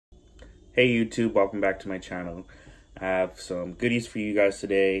Hey YouTube, welcome back to my channel. I have some goodies for you guys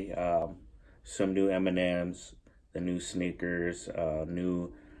today. Some new M&Ms, the new Snickers,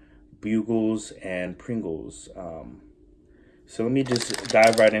 new bugles, and Pringles. So let me just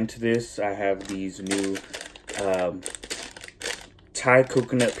dive right into this. I have these new Thai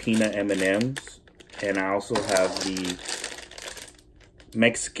coconut peanut M&Ms, and I also have the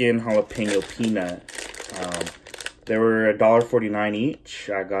Mexican jalapeno peanut. They were $1.49 each.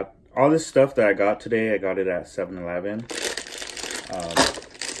 I got all this stuff that I got today. I got it at 7-Eleven. I'm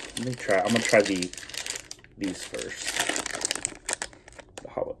gonna try these first. The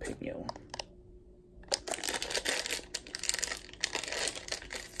jalapeno.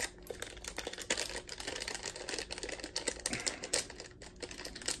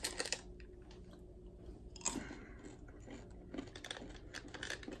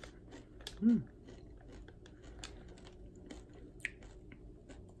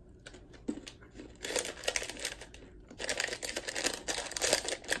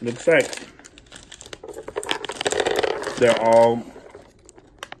 Looks like they're all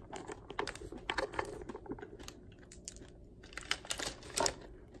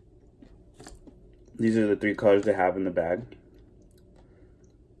these are the 3 colors they have in the bag.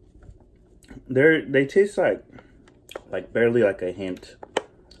 They taste like barely like a hint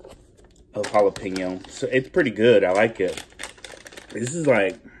of jalapeno. So it's pretty good. I like it. This is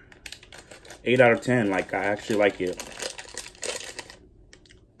like 8 out of 10. Like, I actually like it.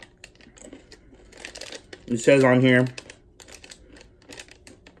 It says on here,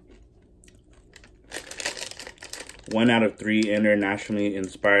 one out of 3 internationally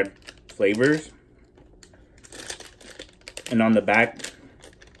inspired flavors. And on the back,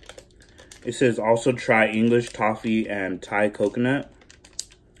 it says also try English toffee and Thai coconut.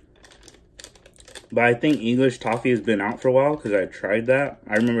 But I think English toffee has been out for a while because I tried that.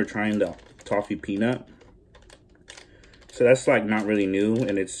 I remember trying the toffee peanut. So that's like not really new,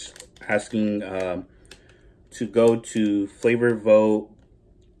 and it's asking to go to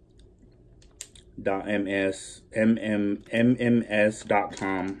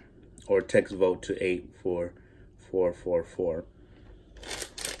flavorvote.mms.com or text vote to 84444.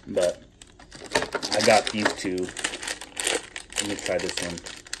 But I got these two. Let me try this one.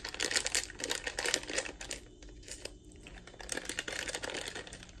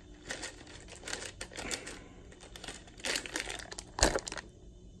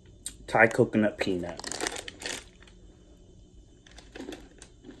 Thai coconut peanut.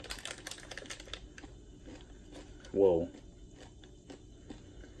 Whoa.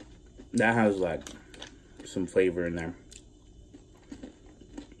 That has like some flavor in there.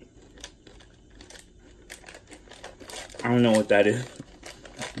 I don't know what that is.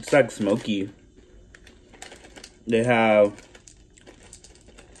 It's like smoky. They have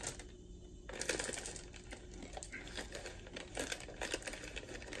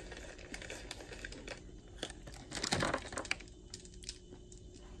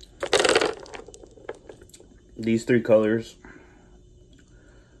these 3 colors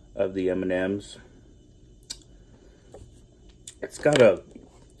of the M&Ms. It's got a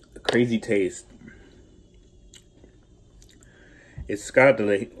crazy taste. It's got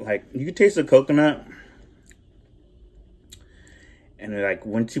the, like, you can taste the coconut, and like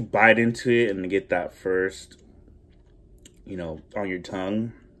once you bite into it and get that first, you know, on your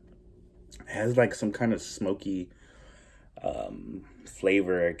tongue, it has like some kind of smoky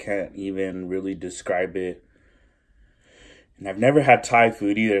flavor. I can't even really describe it. And I've never had Thai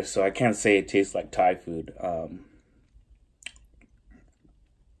food either, so I can't say it tastes like Thai food.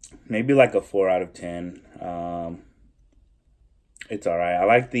 Maybe like a 4 out of 10. It's alright. I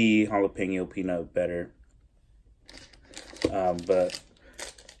like the jalapeno peanut better. But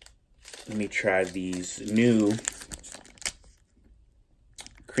let me try these new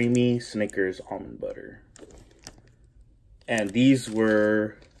creamy Snickers almond butter. And these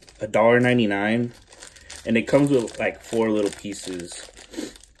were $1.99. And it comes with like 4 little pieces.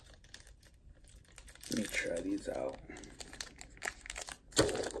 Let me try these out.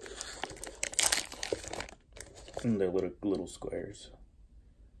 And they're little squares.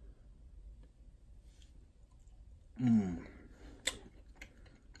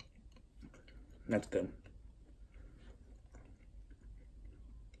 That's good.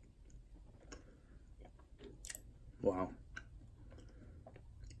 Wow.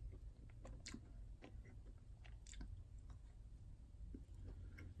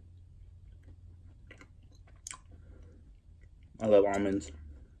 I love almonds.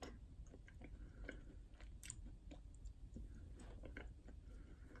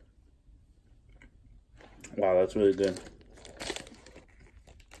 Wow, that's really good.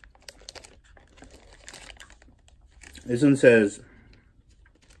 This one says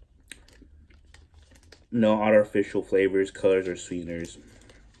no artificial flavors, colors, or sweeteners.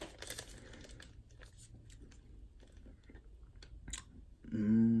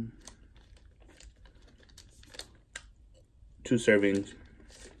 Two servings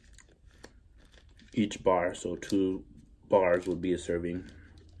each bar, so 2 bars would be a serving.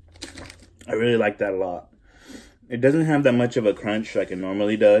 I really like that a lot. It doesn't have that much of a crunch like it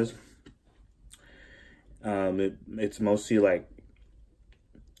normally does. It's mostly like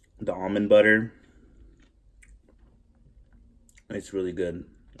the almond butter. It's really good.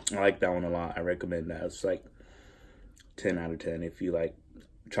 I like that one a lot. I recommend that. It's like 10 out of 10. If you like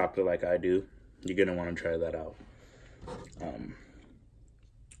chocolate like I do, you're gonna want to try that out.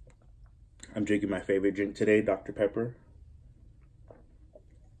 I'm drinking my favorite drink today, Dr. Pepper.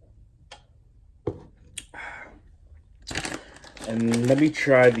 And let me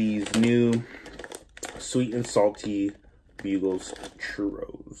try these new sweet and salty Bugles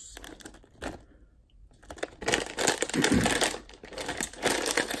churros.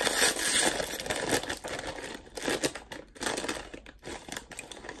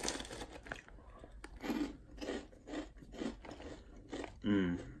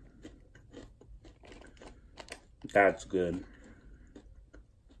 That's good.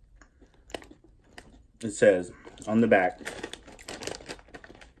 It says on the back,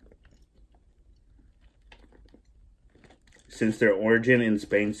 since their origin in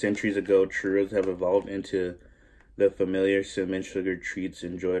Spain centuries ago, churros have evolved into the familiar cinnamon sugar treats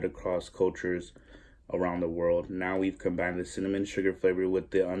enjoyed across cultures around the world. Now we've combined the cinnamon sugar flavor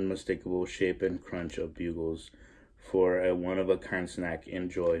with the unmistakable shape and crunch of Bugles for a one-of-a-kind snack.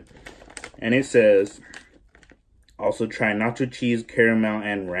 Enjoy. And it says, also try nacho cheese, caramel,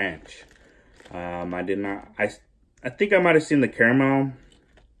 and ranch. I did not, I think I might have seen the caramel,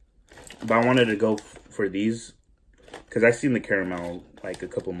 but I wanted to go for these because I seen the caramel like a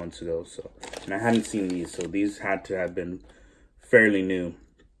couple months ago, so, and I hadn't seen these, so these had to have been fairly new,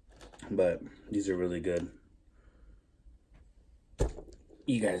 but these are really good.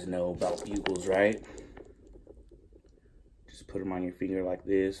 You guys know about Bugles, right? Just put them on your finger like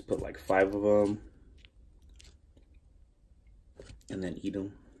this, put like 5 of them, and then eat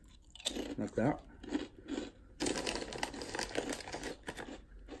them like that.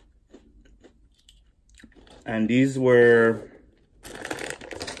 And these were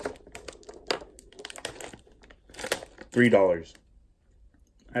 $3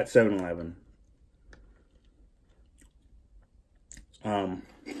 at 7-Eleven.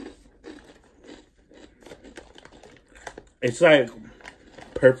 It's like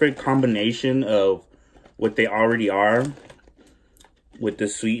perfect combination of what they already are with the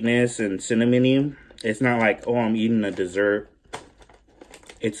sweetness and cinnamony. It's not like, oh, I'm eating a dessert.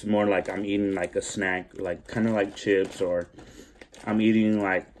 It's more like I'm eating like a snack, like kind of like chips, or I'm eating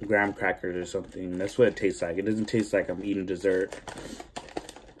like graham crackers or something. That's what it tastes like. It doesn't taste like I'm eating dessert,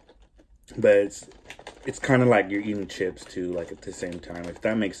 but it's kind of like you're eating chips too, like at the same time, if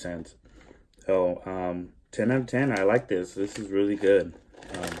that makes sense. So 10 out of 10. I like this. This is really good.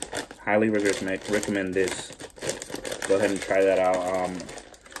 Highly recommend this. Go ahead and try that out.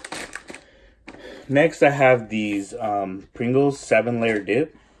 Next, I have these Pringles 7-layer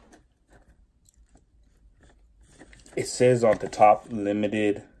dip. It says on the top,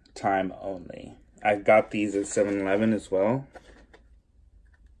 limited time only. I got these at 7-Eleven as well.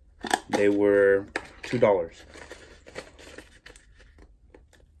 They were $2.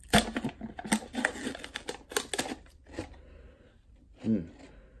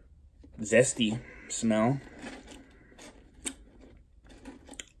 Zesty smell.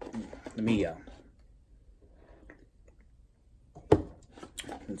 Let me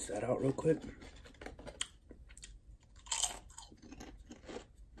rinse that out real quick.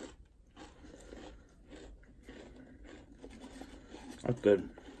 That's good.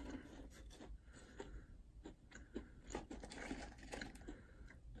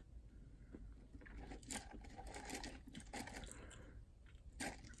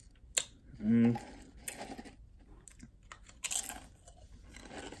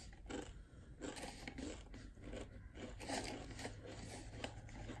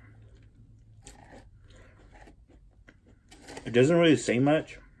 It doesn't really say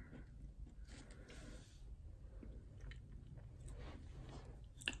much,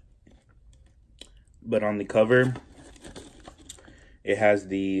 but on the cover, it has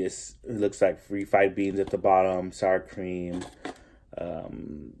it looks like refried beans at the bottom, sour cream,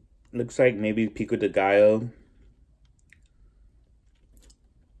 looks like maybe pico de gallo,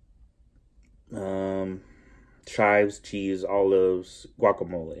 chives, cheese, olives,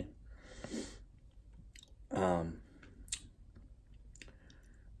 guacamole.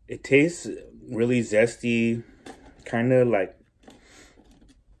 It tastes really zesty, kind of like,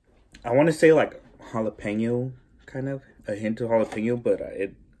 I want to say like jalapeno, kind of a hint of jalapeno, but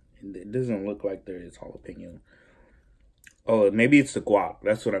it doesn't look like there is jalapeno. Oh, maybe it's the guac.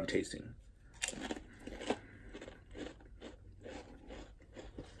 That's what I'm tasting.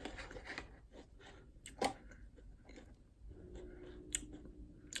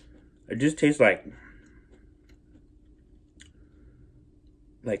 It just tastes like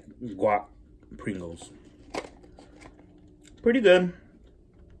guac Pringles. Pretty good.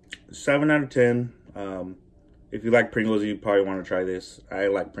 7 out of 10. If you like Pringles, you probably want to try this. I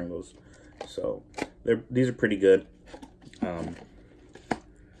like Pringles, so these are pretty good.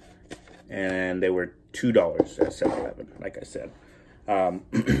 And they were $2 at 7-Eleven, like I said.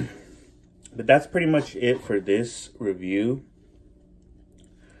 But that's pretty much it for this review.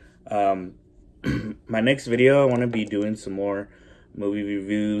 My next video, I want to be doing some more movie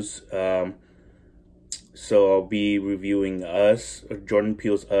reviews. So I'll be reviewing Us, Jordan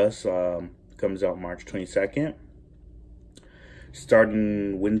Peele's Us. Comes out March 22nd.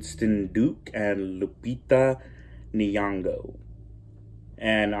 Starring Winston Duke and Lupita Nyong'o.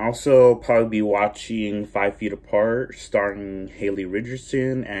 And also probably be watching 5 Feet Apart, starring Haley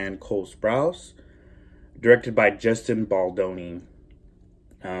Richardson and Cole Sprouse. Directed by Justin Baldoni.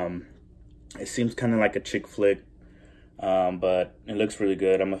 It seems kind of like a chick flick, but it looks really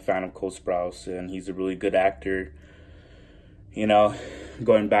good. I'm a fan of Cole Sprouse, and he's a really good actor. You know,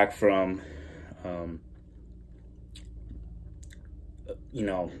 going back from, you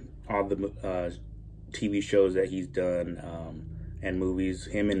know, all the TV shows that he's done, and movies,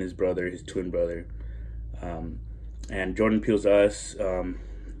 him and his brother, his twin brother. And Jordan Peele's Us,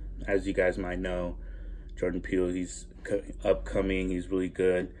 as you guys might know, Jordan Peele, he's upcoming, he's really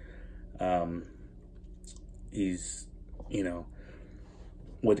good. He's, you know,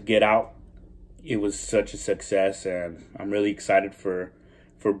 with Get Out, it was such a success, and I'm really excited for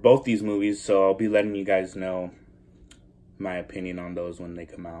both these movies, so I'll be letting you guys know my opinion on those when they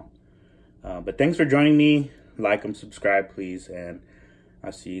come out. But thanks for joining me. Like and subscribe, please, and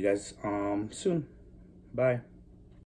I'll see you guys soon. Bye.